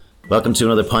Welcome to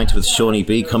another Pint with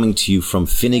Seaniebee, coming to you from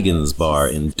Finnegan's Bar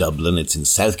in Dublin. It's in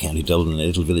South County Dublin, a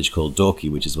little village called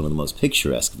Dalkey, which is one of the most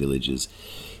picturesque villages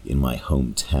in my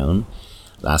hometown.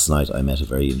 Last night I met a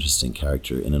very interesting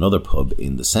character in another pub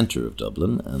in the centre of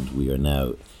Dublin, and we are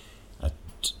now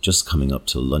just coming up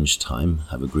to lunchtime,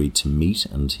 have agreed to meet,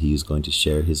 and he is going to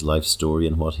share his life story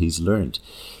and what he's learned.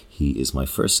 He is my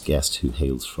first guest who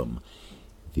hails from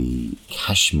the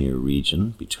Kashmir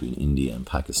region between India and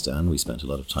Pakistan. We spent a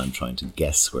lot of time trying to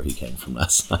guess where he came from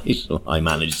last night. I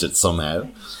managed it somehow.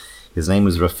 His name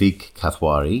was Rafiq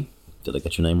Kathwari. Did I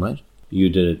get your name right? You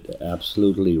did it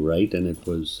absolutely right, and it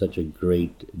was such a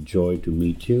great joy to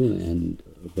meet you. And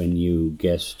when you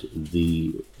guessed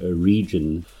the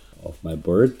region of my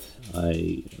birth,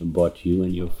 I bought you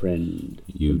and your friend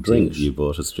drinks. You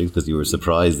bought us drinks because you were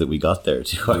surprised that we got there,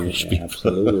 two Irish people.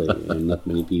 Absolutely, and not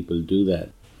many people do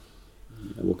that.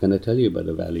 What can I tell you about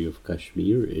the Valley of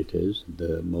Kashmir? It is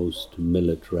the most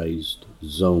militarized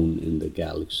zone in the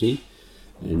galaxy,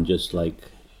 and just like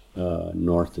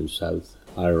North and South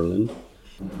Ireland,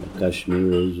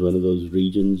 Kashmir is one of those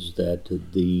regions that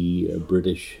the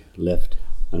British left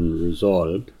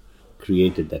unresolved,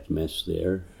 created that mess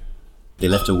there. They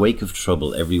left a wake of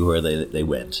trouble everywhere they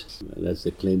went. That's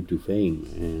the claim to fame,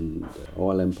 and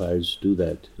all empires do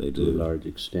that. They do. To a large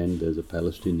extent. There's a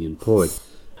Palestinian poet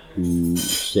who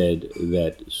said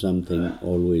that something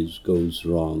always goes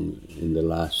wrong in the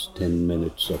last 10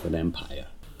 minutes of an empire.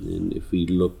 And if we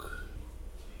look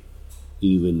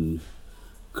even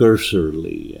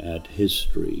cursorily at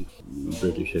history, the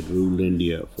British had ruled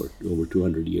India for over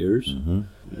 200 years. Mm-hmm.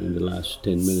 And the last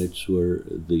 10 minutes were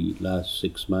the last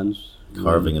 6 months.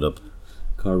 Carving it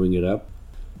up.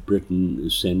 Britain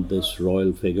sent this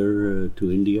royal figure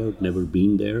to India, who'd never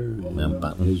been there.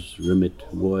 His remit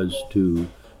was to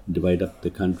divide up the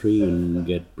country and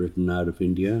get Britain out of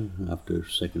India after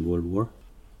Second World War.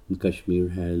 And Kashmir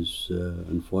has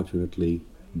unfortunately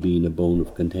been a bone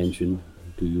of contention,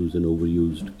 to use an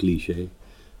overused cliche,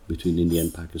 between India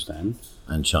and Pakistan.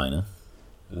 And China.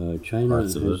 China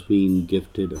has been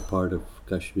gifted a part of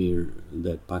Kashmir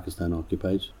that Pakistan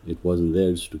occupies. It wasn't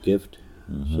theirs to gift.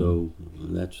 Mm-hmm. So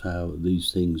that's how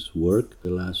these things work.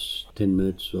 The last 10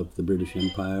 minutes of the British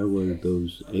Empire were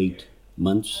those 8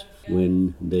 months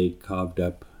when they carved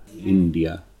up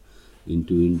India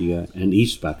into India and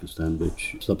East Pakistan,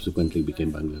 which subsequently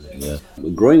became Bangladesh. Yeah.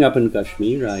 Growing up in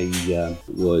Kashmir, I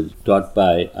was taught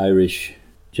by Irish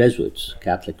Jesuits,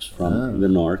 Catholics from the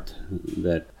north,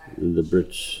 that the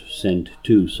Brits sent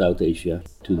to South Asia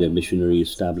to their missionary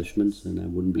establishments, and I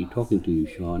wouldn't be talking to you,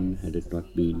 Sean, had it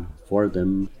not been for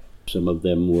them. Some of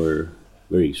them were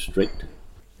very strict.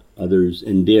 Others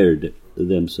endeared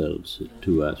themselves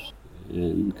to us.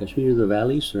 And Kashmir is a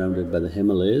valley surrounded by the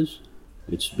Himalayas.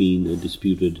 It's been a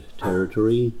disputed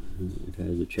territory. It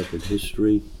has a checkered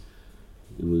history.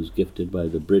 It was gifted by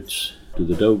the Brits to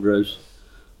the Dogras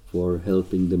for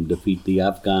helping them defeat the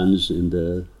Afghans in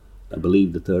the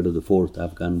third or the fourth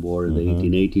Afghan war in the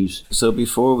 1880s. So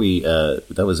before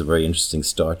that was a very interesting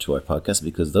start to our podcast,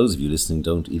 because those of you listening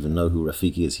don't even know who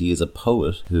Rafiq is. He is a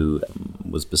poet who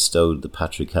was bestowed the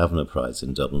Patrick Kavanagh Prize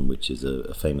in Dublin, which is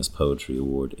a famous poetry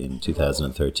award, in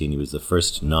 2013. He was the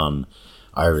first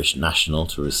non-Irish national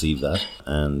to receive that,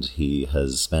 and he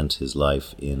has spent his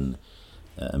life in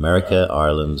America,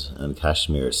 Ireland and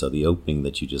Kashmir. So the opening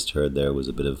that you just heard there was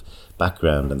a bit of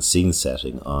background and scene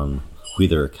setting on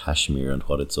Whither Kashmir and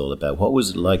what it's all about. What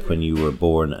was it like when you were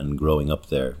born and growing up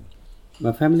there?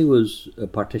 My family was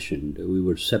partitioned. We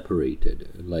were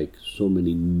separated, like so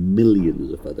many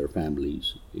millions of other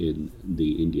families in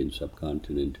the Indian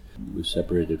subcontinent. We were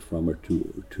separated from our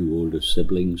two older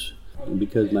siblings. And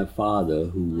because my father,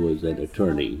 who was an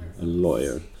attorney, a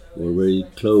lawyer, were very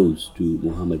close to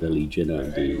Muhammad Ali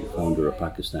Jinnah, the founder of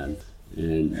Pakistan,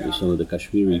 and some of the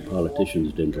Kashmiri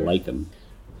politicians didn't like him.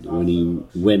 When he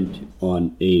went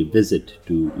on a visit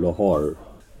to Lahore,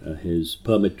 his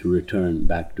permit to return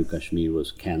back to Kashmir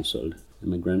was cancelled. And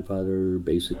my grandfather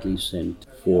basically sent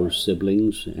 4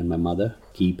 siblings and my mother,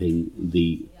 keeping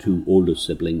the 2 older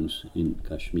siblings in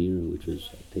Kashmir, which is,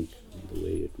 I think, the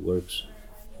way it works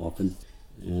often.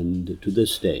 And to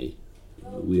this day,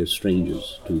 we are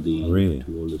strangers to the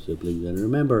 2 older siblings. And I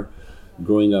remember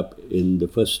growing up in the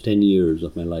first 10 years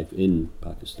of my life in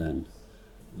Pakistan,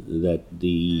 that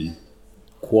the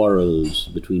quarrels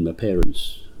between my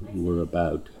parents were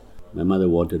about, my mother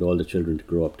wanted all the children to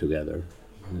grow up together,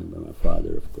 and my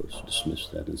father, of course, just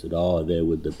dismissed that and said, "Oh, they're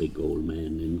with the big old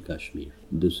man in Kashmir."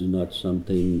 This is not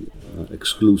something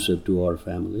exclusive to our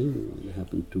family. It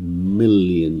happened to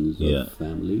millions of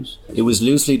families. It was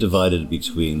loosely divided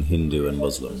between Hindu and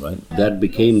Muslim, right? That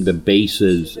became the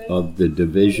basis of the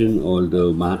division,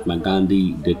 although Mahatma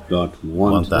Gandhi did not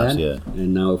want that.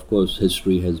 And now, of course,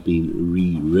 history has been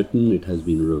rewritten. It has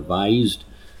been revised.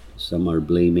 Some are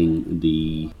blaming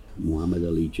the Muhammad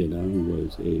Ali Jinnah, who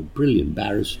was a brilliant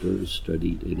barrister,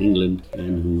 studied in England,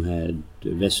 and who had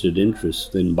vested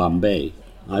interests in Bombay.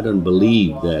 I don't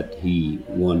believe that he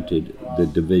wanted the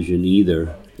division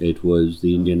either. It was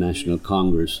the Indian National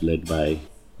Congress, led by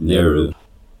Nehru,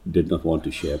 did not want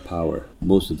to share power.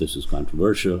 Most of this is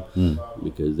controversial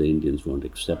because the Indians won't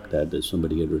accept that. There's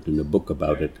somebody had written a book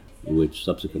about it, which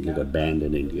subsequently got banned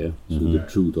in India. So the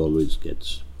truth always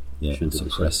gets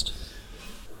suppressed.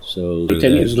 So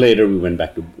 10 years later, we went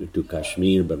back to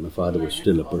Kashmir, but my father was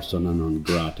still a persona non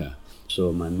grata.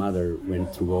 So my mother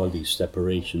went through all these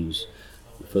separations,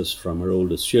 first from her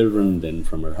oldest children, then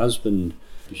from her husband.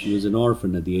 She was an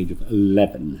orphan at the age of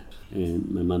 11,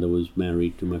 and my mother was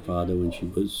married to my father when she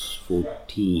was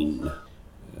 14.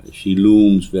 She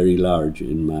looms very large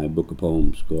in my book of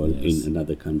poems called In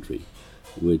Another Country,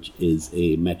 which is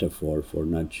a metaphor for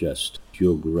not just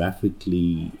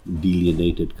geographically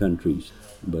delineated countries,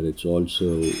 but it's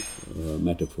also a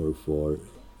metaphor for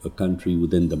a country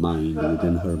within the mind,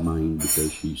 within her mind,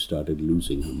 because she started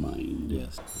losing her mind.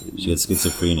 Yes. She had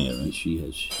schizophrenia, right? She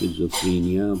has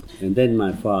schizophrenia. And then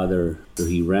my father,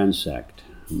 he ransacked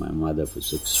my mother for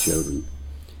 6 children.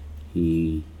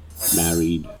 He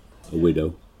married a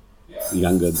widow,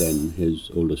 younger than his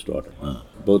oldest daughter.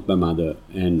 Both my mother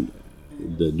and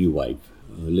the new wife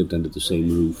lived under the same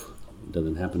roof. It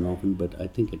doesn't happen often, but I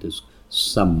think it is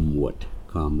somewhat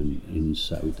common in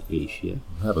South Asia.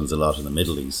 It happens a lot in the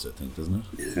Middle East, I think, doesn't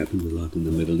it? It happens a lot in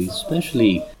the Middle East.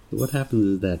 Especially, what happens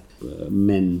is that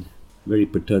men, very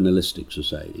paternalistic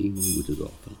society, which is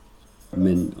awful.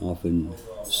 Men often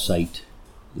cite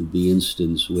the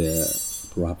instance where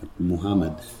Prophet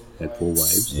Muhammad had 4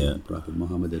 wives. Prophet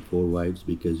Muhammad had 4 wives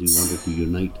because he wanted to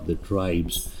unite the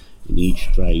tribes. In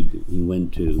each tribe he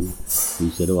went to, he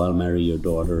said, "Oh, I'll marry your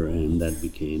daughter," and that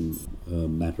became a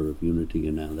matter of unity.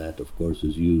 And now that, of course,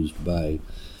 is used by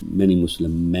many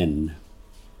Muslim men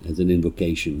as an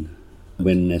invocation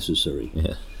when necessary.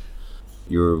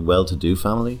 You're a well-to-do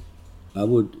family?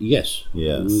 Yes.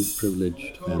 I was a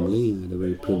privileged family. I had a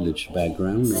very privileged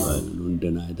background. I don't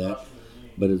deny that.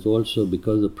 But it's also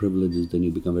because of privileges, then you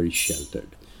become very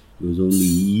sheltered. It was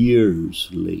only years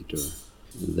later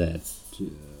that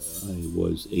I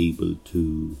was able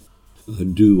to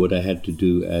do what I had to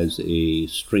do as a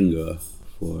stringer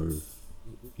for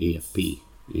AFP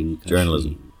in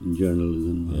journalism. In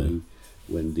journalism,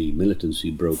 when the militancy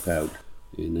broke out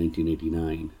in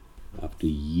 1989, after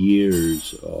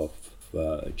years of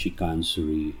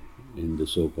chicanery in the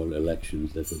so-called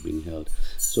elections that were being held.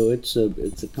 So it's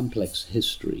a complex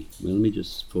history. Well, let me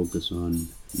just focus on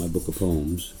my book of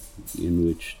poems, in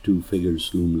which 2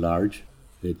 figures loom large.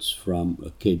 It's from a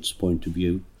kid's point of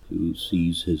view who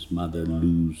sees his mother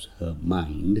lose her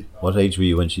mind. What age were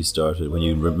you when she started, when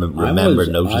you remember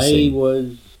noticing? I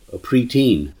was a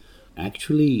preteen.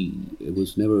 Actually, it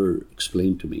was never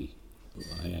explained to me.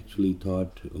 I actually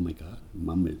thought, oh my God,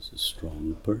 Mom is a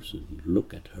strong person.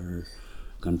 Look at her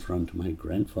confront my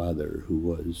grandfather, who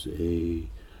was a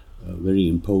very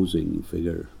imposing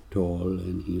figure, tall,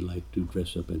 and he liked to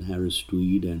dress up in Harris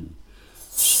tweed and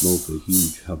smoke a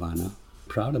huge Havana.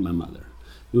 Proud of my mother.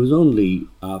 It was only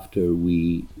after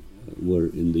we were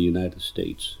in the United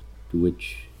States, to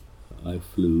which I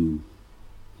flew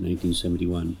in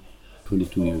 1971,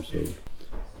 22 years old.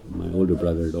 My older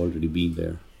brother had already been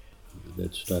there.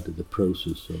 That started the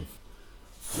process of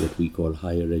what we call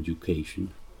higher education.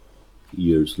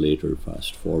 Years later,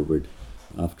 fast forward,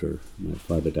 after my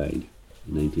father died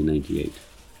in 1998,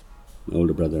 my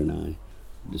older brother and I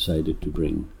decided to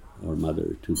bring our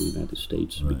mother to the United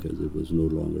States because it was no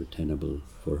longer tenable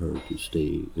for her to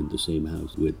stay in the same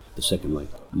house with the second wife.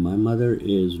 My mother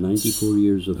is 94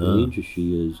 years of age. She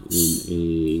is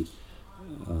in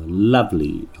a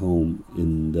lovely home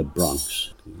in the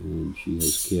Bronx, and she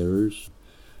has carers.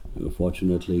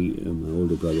 Fortunately, my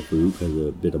older brother Farouk has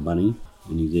a bit of money,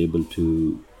 and he's able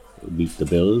to meet the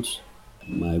bills.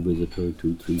 I visit her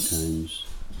 2-3 times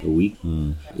a week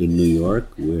in New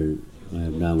York, where I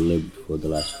have now lived for the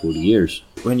last 40 years.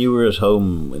 When you were at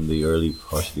home in the early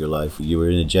part of your life, you were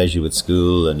in a Jesuit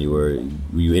school, and were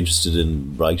you interested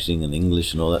in writing and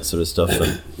English and all that sort of stuff?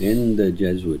 In the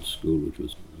Jesuit school, which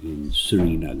was in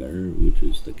Srinagar, which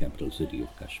is the capital city of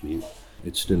Kashmir,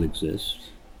 it still exists.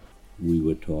 we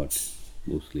were taught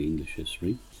mostly English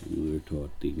history. We were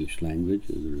taught the English language.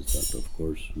 As a result, of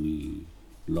course, we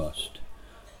lost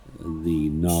the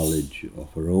knowledge of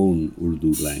our own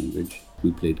Urdu language.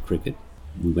 We played cricket.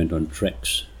 We went on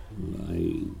treks.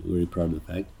 I'm very proud of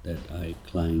the fact that I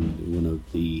climbed one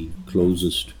of the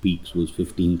closest peaks, was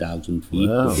 15,000 feet.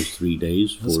 Wow. It was 3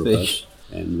 days, That's four big. of us.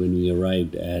 And when we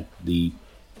arrived at the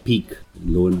peak,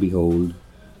 lo and behold,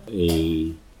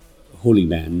 a holy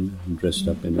man dressed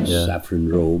up in a saffron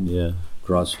robe,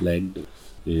 cross-legged,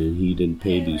 and he didn't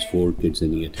pay these 4 kids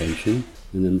any attention.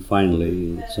 And then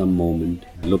finally, at some moment,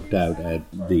 looked out at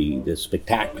the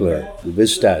spectacular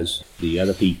vistas, the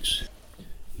other peaks.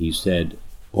 He said,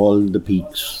 "All the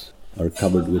peaks are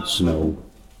covered with snow.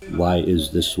 Why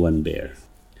is this one bare?"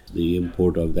 The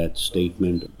import of that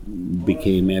statement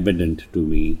became evident to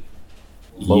me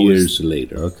years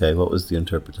later. Okay, what was the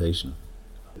interpretation?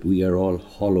 We are all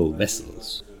hollow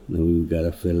vessels. Now we've got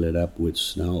to fill it up with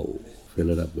snow, fill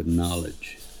it up with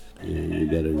knowledge. And we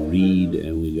got to read,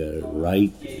 and we got to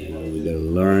write, and we got to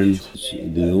learn.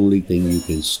 The only thing you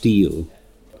can steal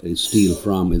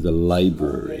from is a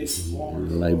library. And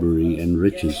the library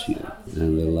enriches you.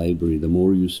 And the library, the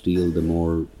more you steal, the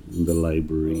more the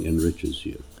library enriches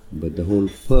you. But the whole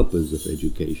purpose of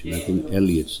education, I think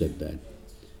Eliot said that,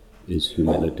 is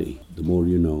humility. The more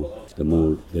you know, the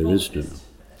more there is to know.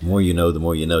 The more you know, the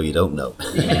more you know you don't know.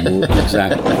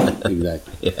 Exactly.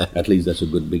 Yeah. At least that's a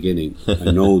good beginning.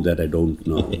 I know that I don't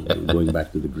know. Going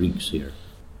back to the Greeks here.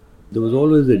 There was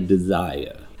always a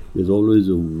desire. There's always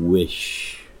a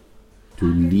wish to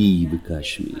leave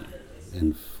Kashmir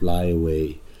and fly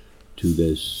away to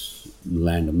this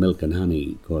land of milk and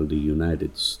honey called the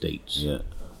United States. Yeah.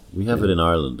 We have it in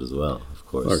Ireland as well, of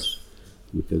course. Of course,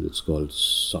 because it's called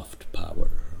soft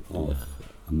power of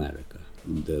America.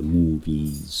 The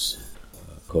movies,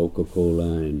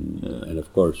 Coca-Cola, and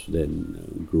of course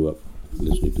then grew up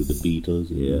listening to the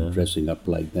Beatles and dressing up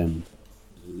like them.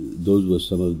 Those were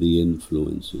some of the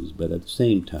influences, but at the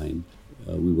same time,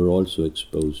 we were also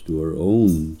exposed to our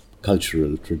own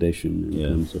cultural tradition in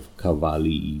terms of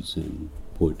qawwalis and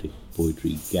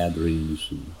poetry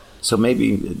gatherings. So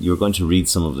maybe you're going to read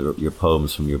some of your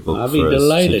poems from your book I'll for be us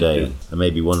delighted today, to. and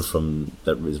maybe one from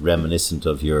that is reminiscent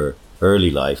of your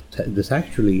early life. This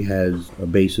actually has a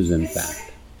basis in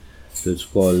fact. So it's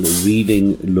called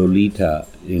Reading Lolita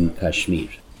in Kashmir.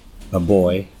 A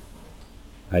boy,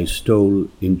 I stole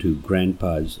into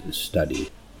Grandpa's study.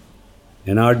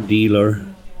 An art dealer,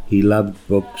 he loved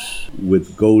books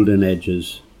with golden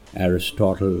edges,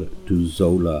 Aristotle to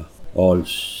Zola, all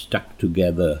stuck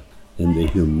together in the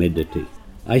humidity.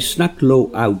 I snuck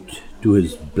low out to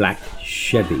his black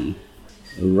Chevy,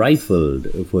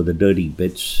 rifled for the dirty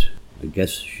bits. I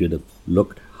guess should have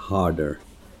looked harder.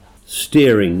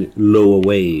 Steering low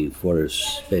away for a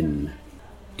spin.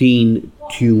 Teen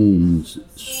tunes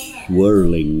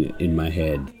swirling in my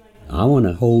head. I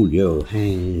wanna hold your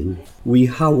hand. We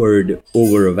hovered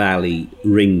over a valley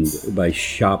ringed by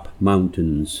sharp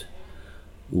mountains,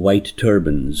 white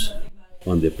turbans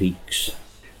on the peaks.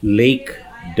 Lake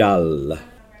dull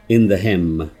in the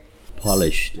hem,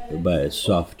 polished by a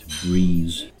soft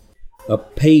breeze. A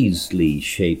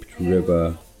paisley-shaped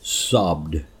river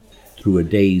sobbed through a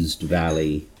dazed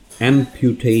valley.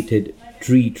 Amputated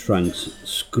tree trunks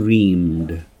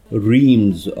screamed.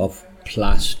 Reams of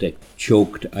plastic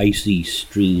choked icy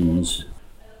streams.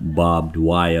 Barbed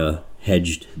wire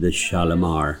hedged the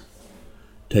Shalimar.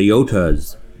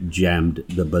 Toyotas jammed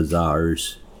the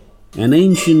bazaars. An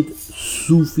ancient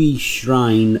Sufi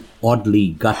shrine oddly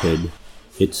gutted,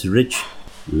 its rich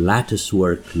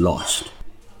latticework lost.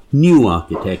 New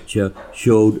architecture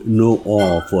showed no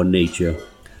awe for nature.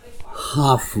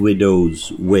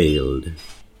 Half-widows wailed,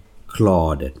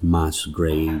 clawed at mass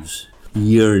graves,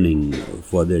 yearning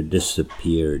for their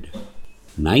disappeared.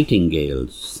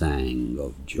 Nightingales sang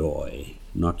of joy,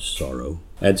 not sorrow.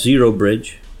 At Zero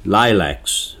Bridge,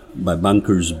 lilacs by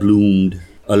bunkers bloomed.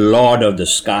 A lord of the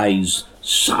skies,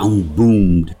 sound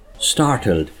boomed.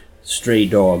 Startled, stray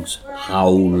dogs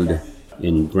howled.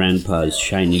 In Grandpa's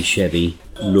shiny Chevy,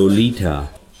 Lolita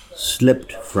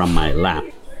slipped from my lap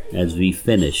as we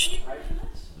finished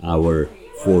our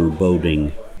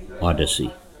foreboding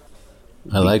odyssey.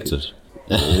 I liked it.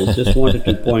 I just wanted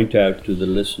to point out to the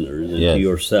listeners and to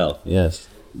yourself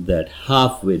that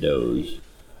half-widows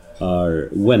are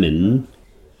women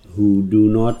who do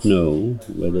not know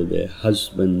whether their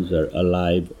husbands are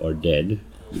alive or dead,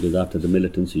 because after the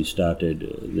militancy started,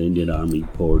 the Indian Army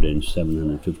poured in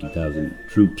 750,000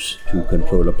 troops to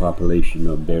control a population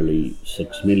of barely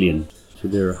 6 million. So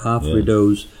they're half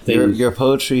widows. Your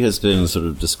poetry has been sort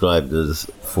of described as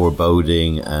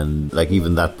foreboding, and like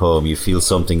even that poem, you feel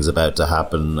something's about to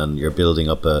happen and you're building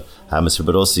up a atmosphere,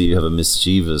 but also you have a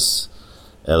mischievous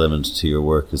element to your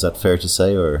work. Is that fair to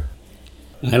say, or?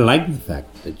 I like the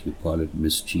fact that you call it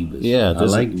mischievous. Yeah, I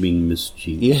like being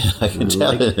mischievous. Yeah, I can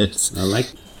tell it. I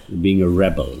like being a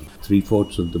rebel.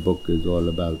 3/4 of the book is all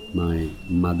about my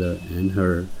mother and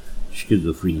her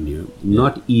schizophrenia.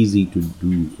 Not easy to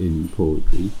do in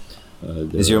poetry.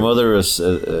 Is your mother a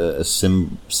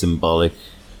symbolic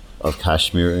of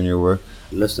Kashmir in your work?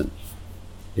 Listen,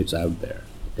 it's out there.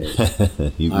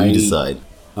 Okay? you decide.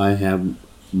 I have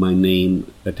my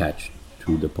name attached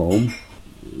to the poem.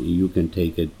 You can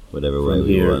take it whatever way from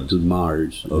you here want. to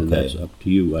Mars, Okay. and that's up to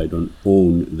you. I don't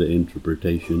own the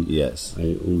interpretation. Yes.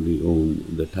 I only own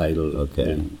the title.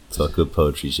 Okay. And That's what good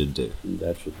poetry should do.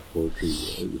 that's what poetry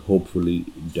hopefully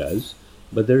does.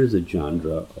 But there is a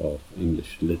genre of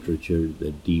English literature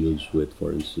that deals with,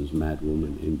 for instance, Mad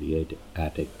Woman in the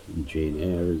Attic. Jane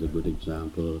Eyre is a good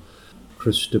example.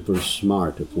 Christopher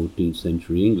Smart, a 14th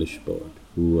century English poet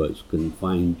who was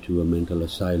confined to a mental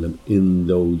asylum in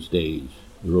those days,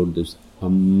 wrote this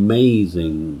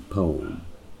amazing poem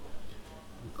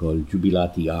called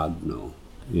Jubilati Agno,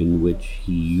 in which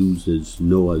he uses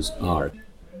Noah's Ark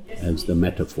as the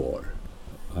metaphor.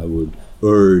 I would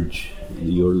urge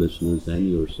your listeners and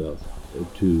yourself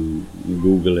to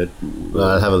Google it. Well,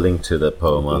 I'll have a link to the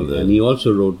poem on the... And he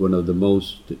also wrote one of the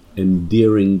most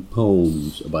endearing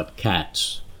poems about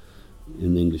cats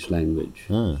in the English language.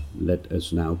 Let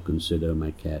us now consider my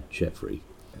cat Jeffrey.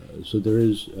 So there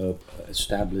is an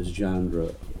established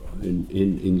genre in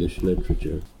English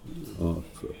literature of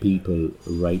people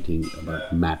writing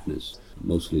about madness,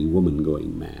 mostly women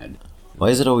going mad. Why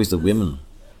is it always the women?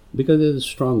 Because they're the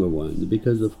stronger ones,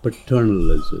 because of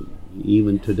paternalism.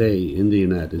 Even today in the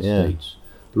United States,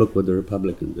 look what the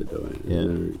Republicans are doing.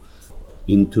 Yeah.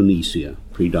 In Tunisia,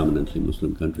 predominantly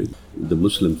Muslim country, the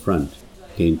Muslim Front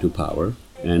came to power,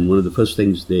 and one of the first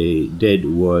things they did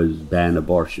was ban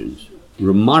abortions.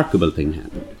 Remarkable thing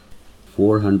happened.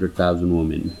 400,000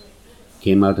 women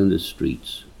came out in the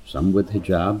streets, some with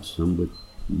hijabs, some with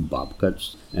bob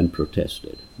cuts, and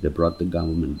protested. They brought the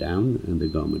government down, and the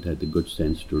government had the good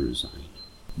sense to resign.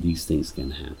 These things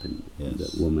can happen. Yes.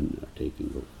 That women are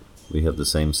taking over. We have the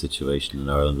same situation in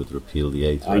Ireland with Repeal the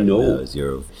Eighth. I know. Now as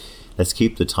let's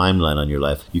keep the timeline on your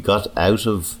life. You got out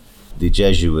of the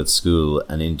Jesuit school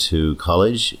and into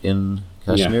college in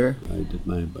Kashmir? Yeah, I did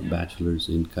my bachelor's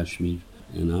in Kashmir,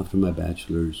 and after my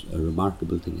bachelor's, a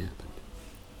remarkable thing happened.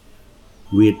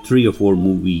 We had 3 or 4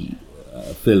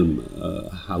 film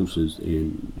houses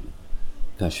in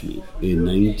Kashmir. In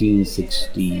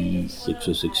 1966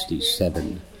 or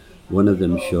 67, one of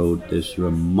them showed this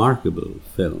remarkable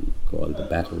film called The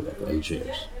Battle of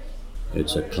Algiers.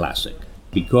 It's a classic.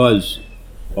 Because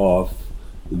of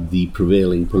the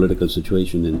prevailing political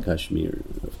situation in Kashmir,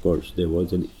 of course, there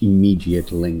was an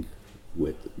immediate link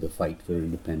with the fight for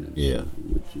independence. Yeah.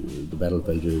 The Battle of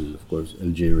Algiers is, of course,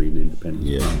 Algerian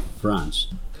independence from France.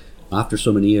 After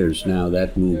so many years now,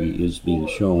 that movie is being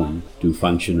shown to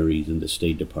functionaries in the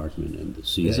State Department and the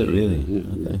CIA. Is it really?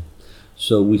 Yeah. Okay.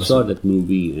 So we saw that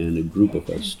movie, and a group of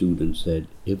us students said,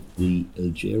 if the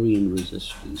Algerian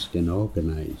resistance can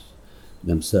organize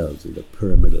themselves in a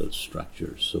pyramidal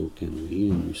structure, so can we.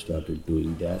 And we started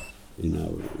doing that in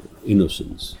our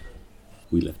innocence.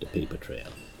 We left a paper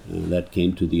trail. And that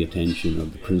came to the attention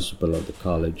of the principal of the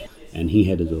college, and he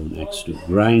had his own axe to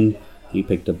grind. He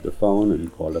picked up the phone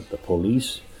and called up the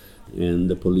police, and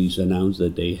the police announced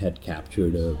that they had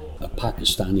captured a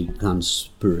Pakistani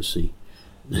conspiracy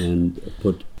and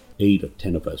put 8 or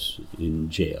 10 of us in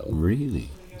jail. Really?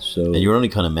 So, and you were only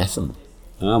kind of messing?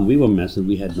 We were messing.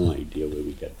 We had no idea where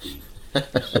we got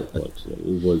the so-called. So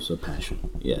it was a passion.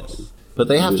 Yes. But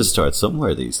they have to start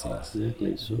somewhere, these things.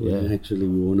 Exactly. So actually,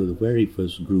 we were one of the very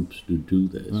first groups to do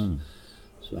this.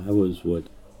 So I was,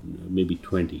 maybe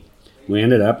 20. We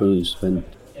ended up and we spent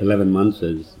 11 months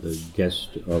as the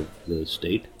guest of the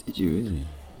state. Did you really?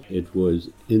 It was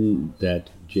in that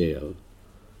jail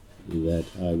that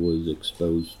I was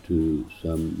exposed to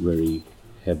some very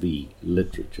heavy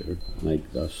literature,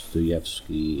 like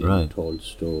Dostoevsky and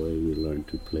Tolstoy. We learned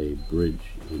to play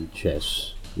bridge and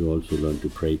chess. We also learned to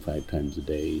pray 5 times a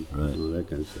day, and all that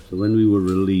kind of stuff. So when we were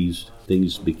released,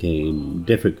 things became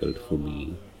difficult for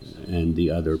me and the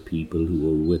other people who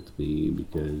were with me,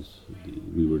 because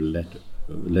we were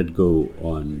let go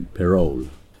on parole.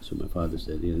 So my father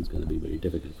said, it's going to be very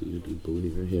difficult for you to go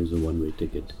here. Here's a one-way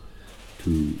ticket to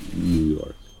New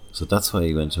York. So that's why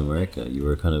you went to America. You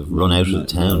were kind of run out of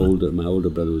town. My older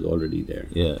brother was already there.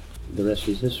 Yeah. The rest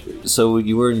is history. So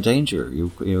you were in danger.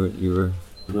 You were.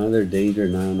 Another danger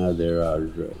now. Now there are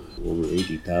over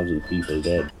 80,000 people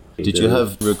dead. Did you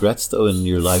have regrets though in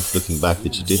your life looking back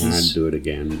that you didn't? I can't do it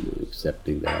again,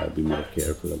 accepting that I'll be more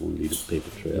careful. I won't leave a paper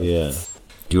trail. Yeah.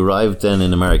 You arrived then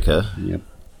in America. Yep.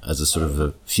 As a sort of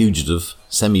a fugitive,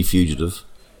 semi-fugitive.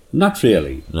 Not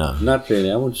really. No. Not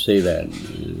really. I won't say that.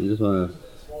 I just want to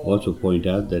also point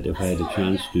out that if I had a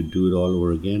chance to do it all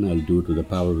over again, I'll do it with the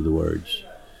power of the words.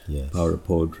 Yes. Power of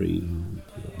poetry,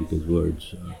 because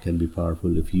words can be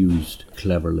powerful if used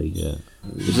cleverly. Yeah.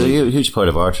 It's a huge part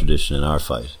of our tradition in our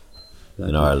fight.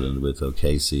 In Ireland with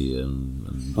O'Casey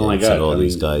and all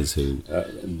these guys who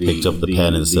picked up the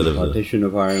pen instead of the partition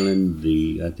of Ireland.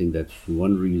 I think that's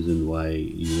one reason why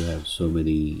you have so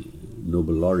many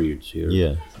Nobel laureates here.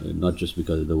 Yeah, not just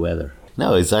because of the weather.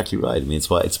 No, exactly right. I mean, it's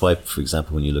why, for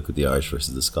example, when you look at the Irish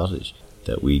versus the Scottish,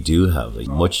 that we do have a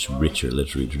much richer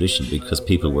literary tradition because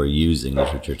people were using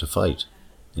literature to fight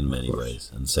in many ways,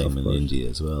 and same in India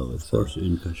as well. Of course,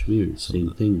 in Kashmir,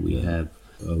 same thing. We have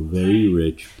a very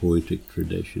rich poetic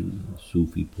tradition,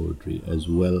 Sufi poetry, as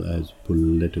well as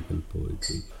political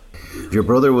poetry. Your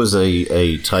brother was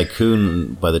a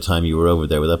tycoon by the time you were over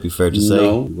there, would that be fair to say?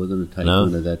 No, he wasn't a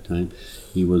tycoon at that time.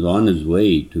 He was on his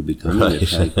way to becoming a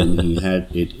tycoon. He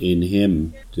had it in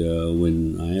him.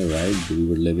 When I arrived, we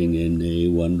were living in a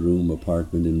one-room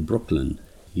apartment in Brooklyn.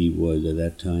 He was at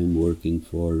that time working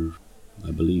for, I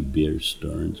believe, Bear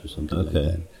Stearns or something like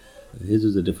that. His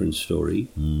is a different story,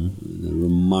 a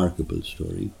remarkable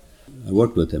story. I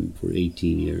worked with him for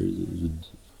 18 years. It was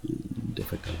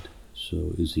difficult.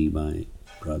 So is he my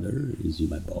brother? Is he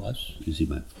my boss? Is he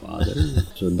my father?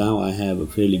 So now I have a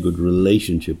fairly good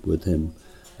relationship with him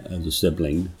as a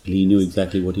sibling. He knew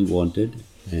exactly what he wanted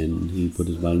and he put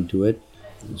his mind to it.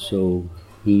 So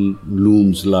he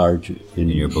looms large in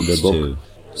your books book. Too.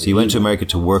 So you went to America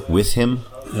to work with him?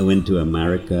 I went to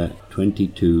America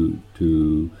 22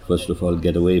 to, first of all,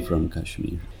 get away from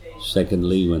Kashmir.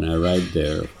 Secondly, when I arrived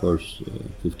there, of course,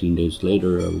 15 days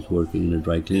later, I was working in a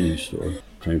dry cleaning store,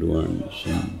 trying to earn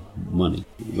some money.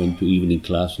 Went to evening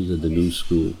classes at the New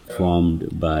School,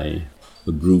 formed by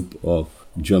a group of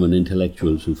German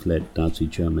intellectuals who fled Nazi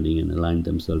Germany and aligned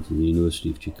themselves with the University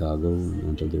of Chicago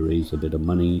until they raised a bit of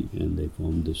money, and they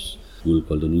formed this school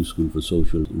called the New School for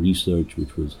Social Research,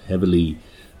 which was heavily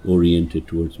oriented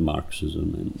towards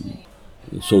Marxism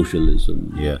and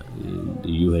socialism. Yeah. And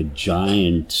you had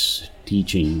giants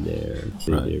teaching there.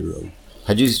 They wrote.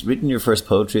 Had you written your first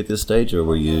poetry at this stage, or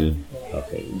were you...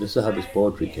 Okay, this is how this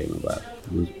poetry came about.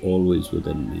 It was always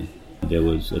within me. There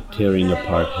was a tearing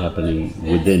apart happening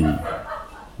within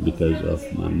because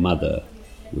of my mother,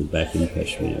 who was back in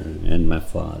Kashmir, and my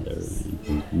father.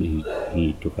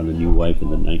 He took on a new wife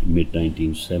in the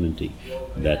mid-1970.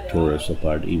 That tore us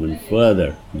apart even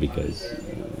further because,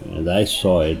 as I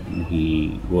saw it,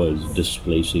 he was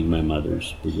displacing my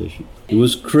mother's position. It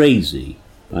was crazy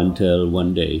until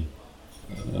one day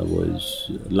I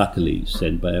was luckily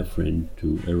sent by a friend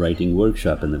to a writing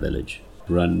workshop in the village,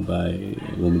 run by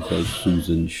a woman called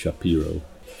Susan Shapiro.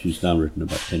 She's now written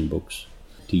about 10 books,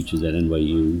 teaches at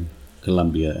NYU,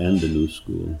 Columbia, and the New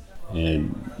School.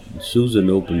 And Susan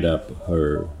opened up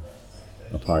her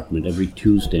apartment every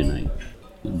Tuesday night.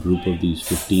 A group of these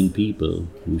 15 people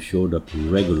who showed up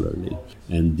regularly.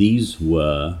 And these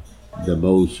were the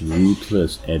most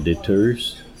ruthless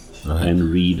editors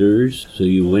and readers. So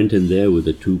you went in there with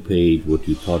a 2-page, what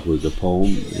you thought was a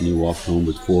poem, and you walked home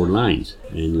with 4 lines.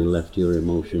 And you left your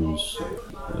emotions...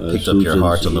 Picked up your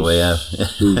heart on the way out.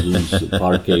 Susan's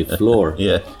parquet floor.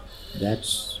 Yeah.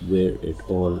 That's where it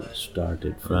all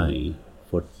started for me.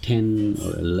 For 10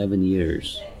 or 11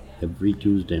 years, every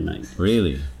Tuesday night.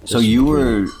 Really? So you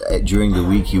were, during the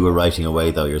week, you were writing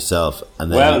away, though, yourself? And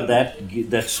then well,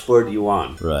 that spurred you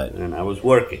on. Right. And I was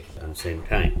working at the same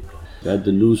time. At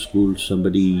the New School,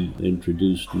 somebody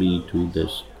introduced me to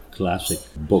this classic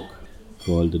book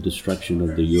called The Destruction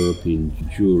of the European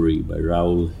Jewry by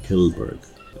Raoul Hilberg.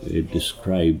 It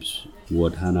describes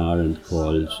what Hannah Arendt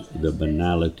calls the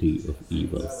banality of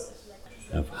evil,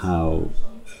 of how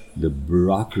the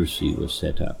bureaucracy was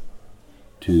set up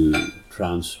to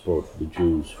transport the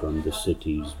Jews from the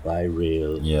cities by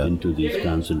rail into these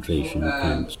concentration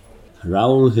camps.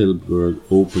 Raoul Hilberg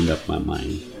opened up my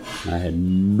mind. I had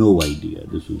no idea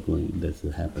this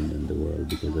had happened in the world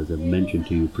because, as I've mentioned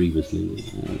to you previously,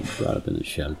 I was brought up in a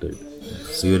shelter.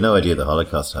 So you had no idea the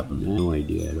Holocaust happened? No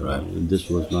idea at all. Right. And this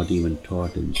was not even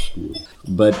taught in school.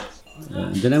 But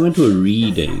then I went to a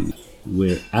reading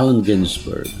where Allen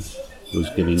Ginsberg was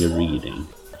giving a reading.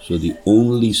 So So the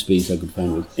only space I could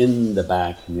find was in the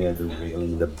back near the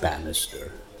railing, the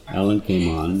banister. Alan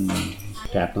came on,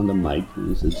 tapped on the mic, and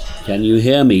he says, "Can you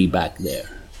hear me back there?"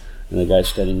 And the guy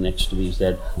standing next to me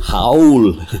said,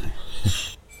 "Howl!"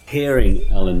 Hearing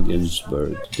Allen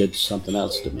Ginsberg did something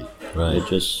else to me. Right. It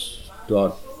just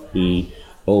taught me,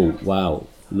 oh, wow,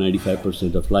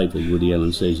 95% of life, as Woody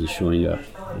Allen says, is showing up.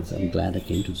 I'm glad I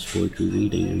came to this poetry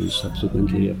reading, and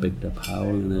subsequently I picked up Howl,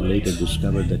 and I later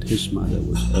discovered that his mother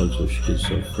was also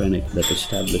schizophrenic. That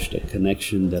established a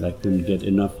connection that I couldn't get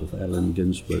enough of Allen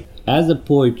Ginsberg. As a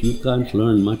poet, you can't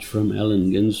learn much from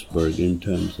Allen Ginsberg in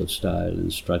terms of style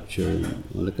and structure, and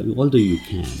although you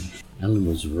can. Allen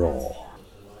was raw.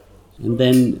 And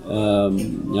then,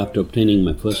 after obtaining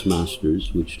my first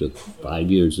master's, which took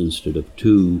 5 years instead of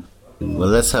 2. Well,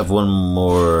 let's have one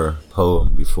more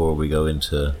poem before we go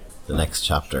into the next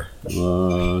chapter.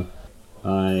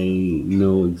 I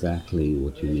know exactly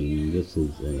what you mean. This is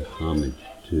a homage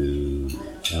to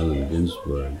Allen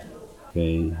Ginsberg.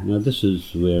 Okay, now this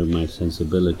is where my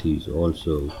sensibilities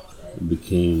also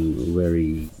became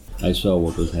very... I saw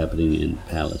what was happening in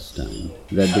Palestine.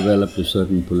 That developed a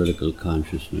certain political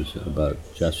consciousness about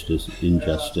justice,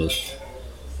 injustice.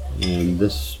 And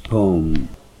this poem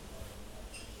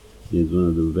is one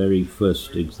of the very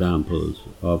first examples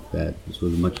of that. This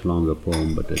was a much longer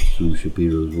poem, but at Sue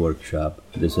Shapiro's workshop,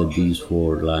 they said these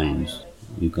 4 lines,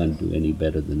 "You can't do any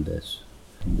better than this."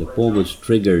 The poem was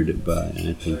triggered by, and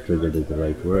I think triggered is the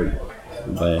right word,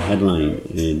 by a headline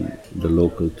in the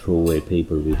local throwaway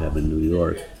paper we have in New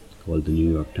York, called the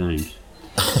New York Times.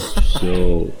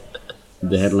 So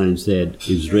the headline said,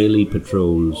 "Israeli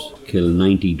patrols kill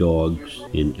 90 dogs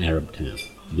in Arab town."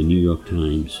 The New York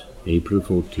Times, April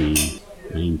 14,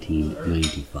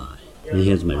 1995. And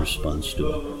here's my response to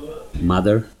it.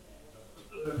 "Mother,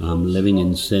 I'm living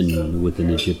in sin with an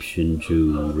Egyptian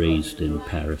Jew raised in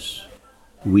Paris.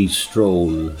 We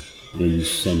stroll in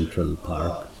Central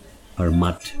Park,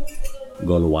 Armat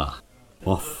Gaulois,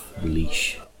 off the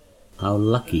leash. How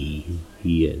lucky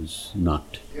he is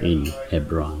not in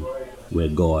Hebron,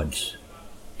 where gods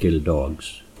kill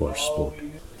dogs for sport."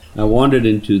 I wandered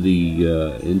into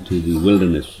the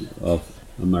wilderness of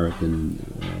American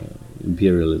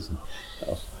imperialism,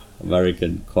 of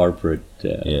American corporate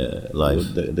life,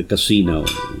 the casino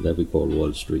that we call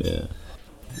Wall Street. Yeah.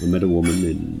 I met a woman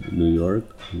in New York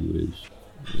who is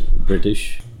British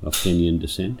of Kenyan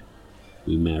descent.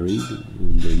 We married,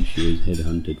 and then she was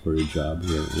headhunted for a job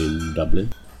here in Dublin,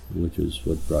 which was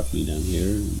what brought me down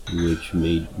here, which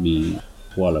made me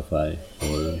qualify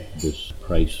for this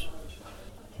price.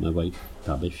 My wife,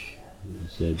 Tabish,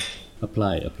 said,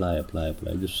 apply,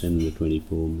 just send me the 20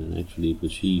 poems. And actually it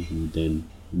was she who then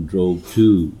drove to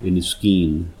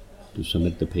Iniskin to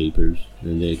submit the papers,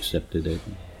 and they accepted it.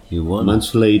 You won.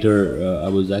 Months later, I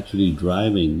was actually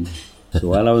driving. So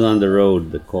while I was on the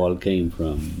road, the call came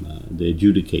from the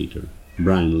adjudicator,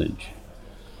 Brian Lynch.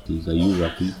 He says, "Are you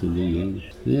Rafiq?" And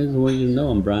yes, well, you know,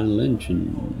 I'm Brian Lynch, and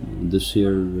this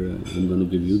year I'm going to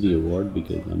give you the award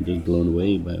because I'm just blown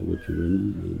away by what you've written.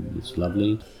 And it's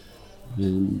lovely.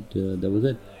 And that was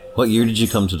it. What year did you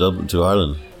come to Dublin, to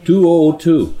Ireland?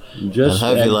 2002. Just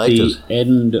and at the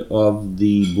end of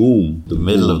the boom. The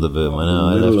middle of the boom, I know.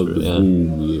 The middle of the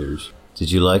boom years.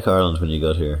 Did you like Ireland when you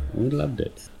got here? I loved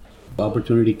it. The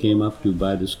opportunity came up to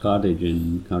buy this cottage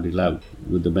in County Louth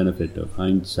with the benefit of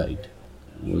hindsight.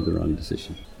 It was the wrong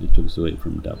decision. It took us away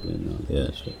from Dublin and all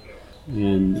that stuff.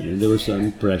 And there were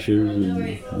some pressures,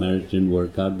 and marriage didn't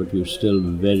work out, but we were still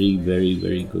very, very,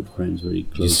 very good friends, very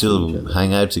close. You still to each other.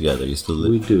 hang out together? You still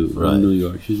live? We do, right. In New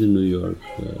York. She's in New York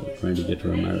trying to get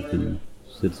her American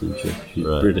citizenship. She's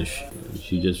right. British.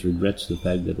 She just regrets the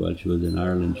fact that while she was in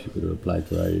Ireland, she could have applied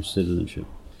for Irish citizenship.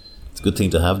 It's a good thing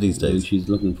to have these days. And she's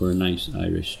looking for a nice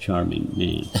Irish charming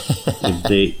man, if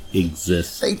they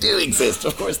exist. They do exist,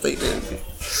 of course they do.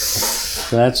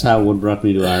 So that's what brought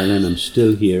me to Ireland. I'm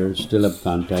still here, still have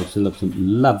contact, still have some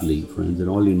lovely friends, and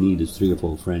all you need is 3 or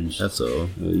 4 friends. That's all.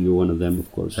 You're one of them,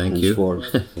 of course. Thank you.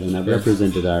 And I've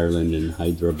represented Ireland in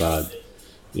Hyderabad,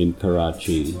 in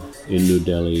Karachi, in New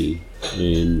Delhi,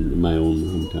 in my own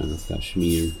hometown of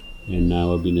Kashmir, and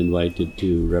now I've been invited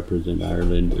to represent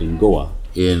Ireland in Goa.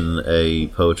 In a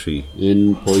poetry?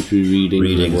 In poetry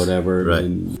readings or whatever. Right.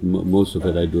 And most of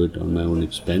it I do it on my own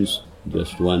expense.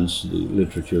 Just once the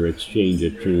literature exchange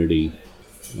at Trinity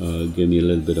gave me a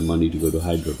little bit of money to go to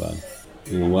Hyderabad.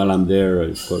 And while I'm there, I,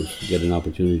 of course, get an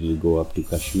opportunity to go up to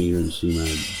Kashmir and see my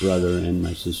brother and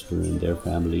my sister and their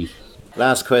families.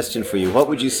 Last question for you. What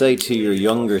would you say to your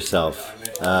younger self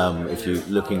if you're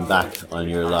looking back on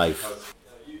your life?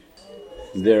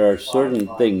 There are certain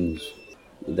things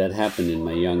that happened in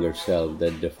my younger self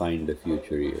that defined the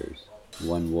future years.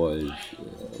 One was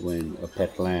when a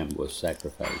pet lamb was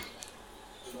sacrificed.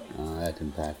 That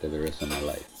impacted the rest of my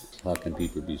life. How can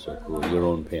people be so cruel? Your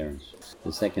own parents.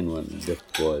 The second one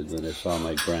was when I saw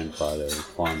my grandfather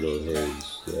fondle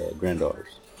his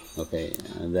granddaughters. Okay,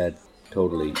 and that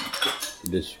totally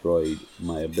destroyed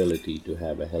my ability to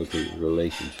have a healthy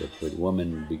relationship with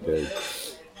women,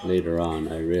 because later on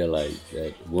I realized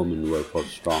that women were for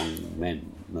strong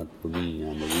men, not for me.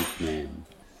 I'm a weak man.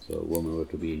 So women were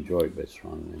to be enjoyed by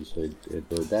strong men. So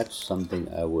that's something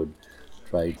I would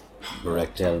try to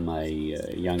tell my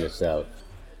younger self.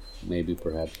 Maybe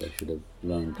perhaps I should have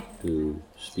learned to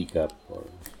speak up or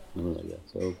something like that.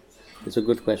 So it's a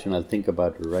good question. I'll think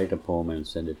about it, write a poem and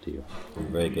send it to you.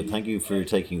 Very good. Thank you for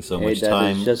taking so much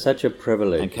time. It's just such a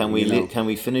privilege. And can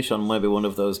we finish on maybe one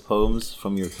of those poems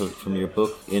from your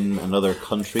book, In Another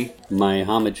Country? My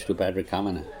homage to Patrick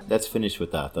Kavanagh. Let's finish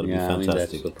with that. That'll be fantastic.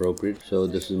 I mean, that's appropriate. So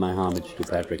this is my homage to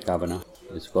Patrick Kavanagh.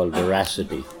 It's called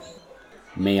Veracity.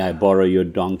 May I borrow your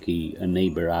donkey? A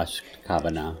neighbor asked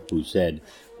Kavanagh, who said,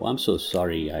 "Oh, I'm so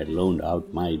sorry, I loaned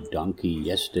out my donkey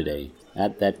yesterday."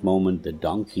 At that moment, the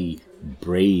donkey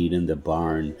brayed in the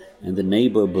barn, and the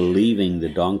neighbor, believing the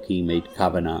donkey made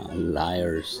Kavanagh a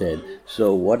liar, said,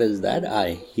 "So what is that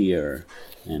I hear?"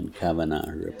 And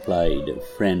Kavanagh replied,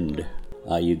 "Friend,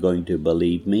 are you going to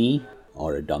believe me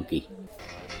or a donkey?"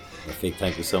 Rafiq,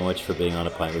 thank you so much for being on A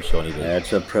Pint with Seaniebee.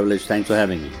 It's a privilege. Thanks for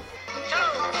having me.